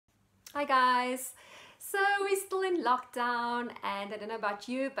Hi guys. So we're still in lockdown, and I don't know about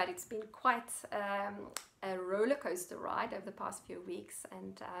you, but it's been quite a roller coaster ride over the past few weeks,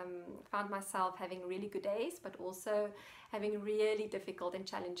 and found myself having really good days, but also having really difficult and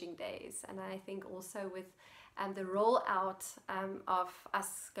challenging days. And I think also with the rollout of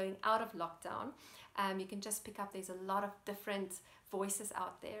us going out of lockdown, you can just pick up there's a lot of different voices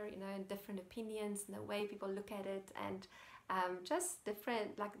out there, and different opinions and the way people look at it, and just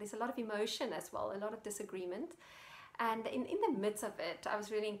different, like there's a lot of emotion as well, a lot of disagreement. And in the midst of it, I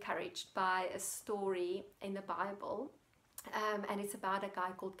was really encouraged by a story in the Bible, and it's about a guy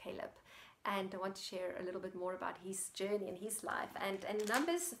called Caleb. And I want to share a little bit more about his journey and his life. And in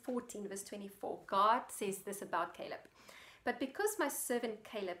Numbers 14, verse 24, God says this about Caleb. But because my servant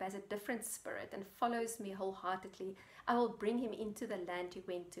Caleb has a different spirit and follows me wholeheartedly, I will bring him into the land he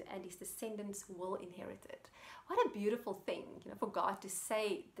went to, and his descendants will inherit it. What a beautiful thing, for God to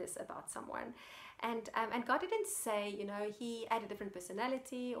say this about someone. And God didn't say, he had a different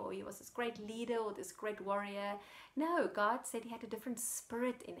personality, or he was this great leader or this great warrior. No, God said he had a different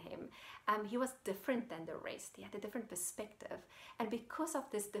spirit in him. He was different than the rest. He had a different perspective. And because of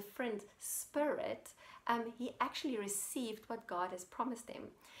this different spirit, he actually received what God has promised him.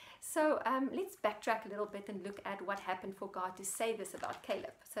 So let's backtrack a little bit and look at what happened for God to say this about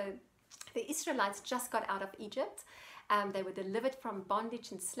Caleb. So the Israelites just got out of Egypt. They were delivered from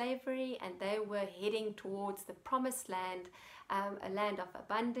bondage and slavery, and they were heading towards the promised land, a land of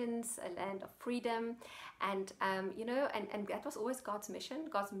abundance, a land of freedom. And and that was always God's mission.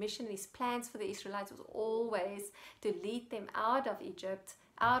 God's mission, his plans for the Israelites was always to lead them out of Egypt,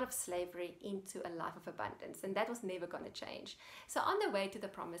 out of slavery, into a life of abundance. And that was never going to change. So on the way to the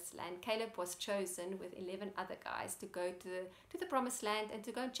promised land, Caleb was chosen with 11 other guys to go to the promised land and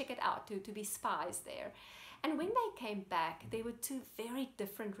to go and check it out, to be spies there. And when they came back, there were two very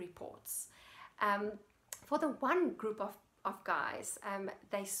different reports. For the one group of guys,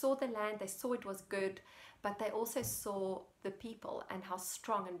 they saw the land, they saw it was good, but they also saw the people and how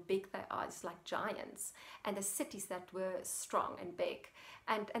strong and big they are. It's like giants, and the cities that were strong and big.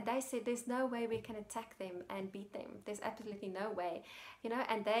 And they said, there's no way we can attack them and beat them. There's absolutely no way,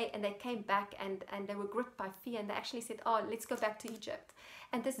 and they came back, and they were gripped by fear, and they actually said, oh, let's go back to Egypt.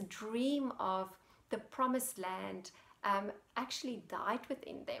 And this dream of the promised land actually died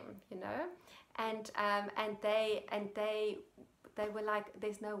within them, and they were like,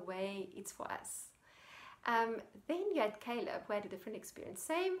 there's no way it's for us. Then you had Caleb, who had a different experience.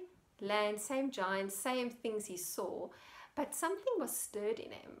 Same land, same giants, same things he saw, but something was stirred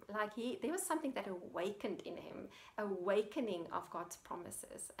in him. Like there was something that awakened in him, awakening of God's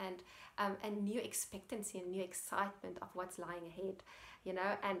promises, and new expectancy and new excitement of what's lying ahead,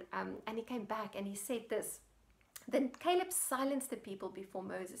 and he came back and he said this. Then Caleb silenced the people before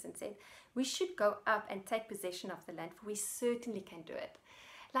Moses and said, we should go up and take possession of the land, for we certainly can do it.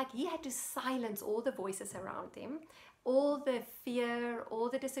 Like he had to silence all the voices around him, all the fear, all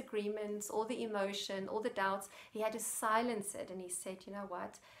the disagreements, all the emotion, all the doubts. He had to silence it, and he said, you know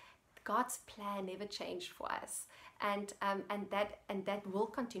what? God's plan never changed for us, and that will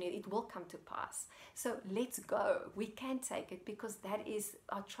continue. It will come to pass. So let's go. We can take it, because that is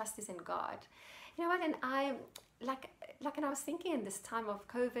our trust is in God. You know what? And I and I was thinking in this time of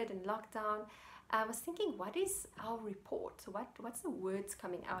COVID and lockdown, I was thinking, what is our report? What's the words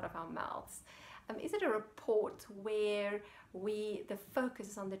coming out of our mouths? Is it a report where the focus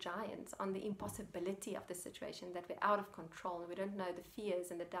is on the giants, on the impossibility of the situation, that we're out of control and we don't know the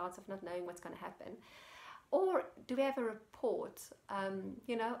fears and the doubts of not knowing what's going to happen? Or do we have a report,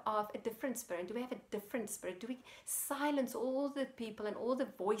 of a different spirit? Do we have a different spirit? Do we silence all the people and all the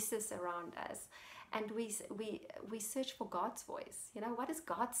voices around us, and we search for God's voice? What is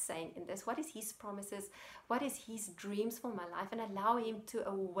God saying in this? What is his promises? What is his dreams for my life? And allow him to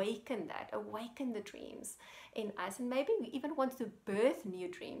awaken the dreams in us. And maybe we even want to birth new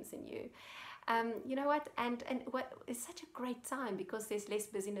dreams in you. You know what? And what is such a great time, because there's less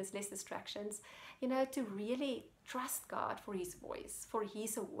busyness, less distractions, to really trust God for his voice, for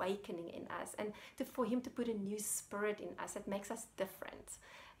his awakening in us, and for him to put a new spirit in us that makes us different,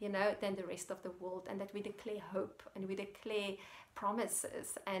 than the rest of the world, and that we declare hope and we declare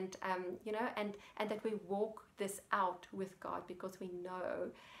promises, and that we walk this out with God, because we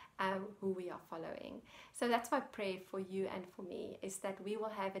know who we are following. So that's my prayer for you and for me, is that we will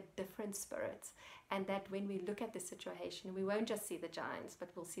have a different spirit, and that when we look at the situation, we won't just see the giants, but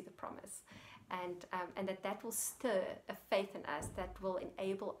we'll see the promise, and that will stir a faith in us that will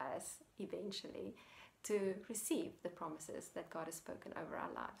enable us eventually to receive the promises that God has spoken over our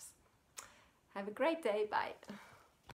lives. Have a great day. Bye.